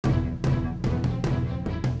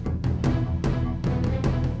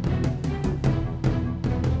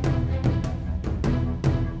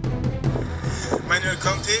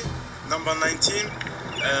Kante, number 19,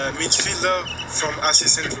 midfielder from AC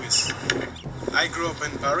St. Louis. I grew up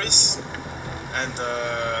in Paris, and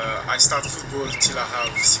I started football till I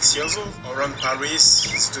have 6 years old. Around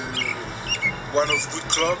Paris, it's one of good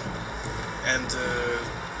club, and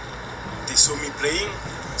they saw me playing,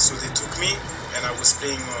 so they took me, and I was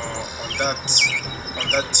playing on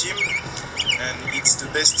that team, and it's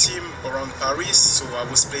the best team around Paris. So I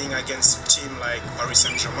was playing against teams like Paris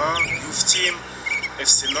Saint-Germain, youth team,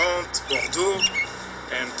 FC Nantes, Bordeaux,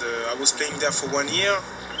 and I was playing there for 1 year.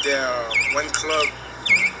 There, one club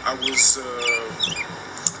I was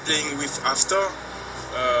playing with after.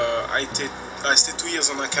 I stayed 2 years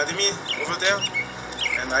on academy over there,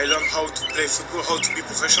 and I learned how to play football, how to be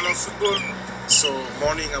professional football. So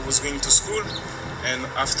morning I was going to school, and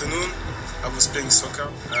afternoon I was playing soccer.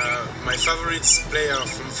 My favorite player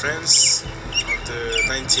from France on the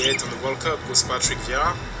 98 on the World Cup was Patrick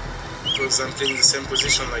Vieira, because I'm playing the same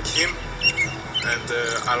position like him, and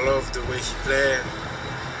I love the way he plays,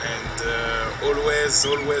 and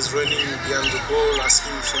always running behind the ball,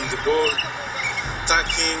 asking from the ball,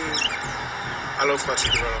 attacking. I love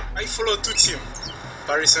Patrick Vieira. I follow two teams,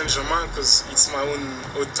 Paris Saint-Germain, because it's my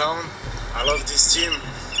own town. I love this team,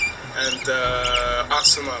 and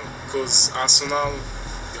Arsenal, because Arsenal,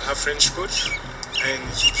 you have French coach, and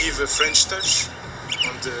he give a French touch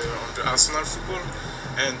on the Arsenal football,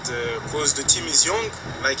 and because the team is young,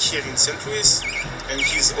 like here in St. Louis, and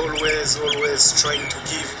he's always trying to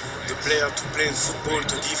give the player to play in football,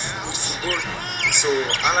 to give good football. So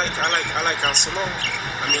I like Arsenal.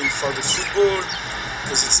 I mean, for the football,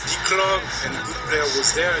 because it's big club and good player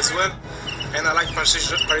was there as well. And I like Paris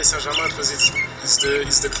Saint-Germain because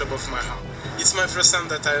it's the club of my heart. It's my first time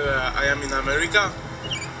that I am in America.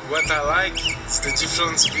 What I like is the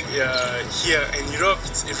difference here in Europe.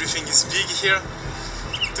 Everything is big here.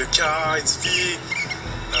 The car is big,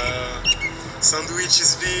 sandwich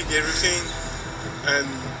is big, everything. And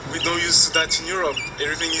we don't use that in Europe.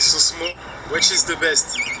 Everything is so small. Which is the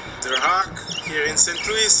best? The Arc here in St.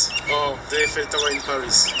 Louis or the Eiffel Tower in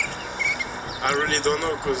Paris? I really don't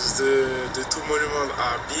know, because the two monuments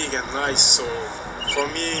are big and nice, so for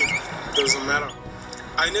me it doesn't matter.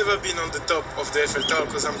 I never been on the top of the Eiffel Tower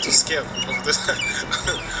because I'm too scared of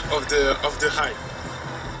the of the height.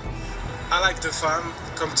 I like the fan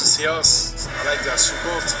come to see us. I like their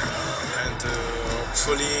support, and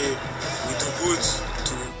hopefully we do good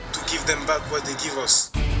to give them back what they give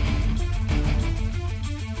us.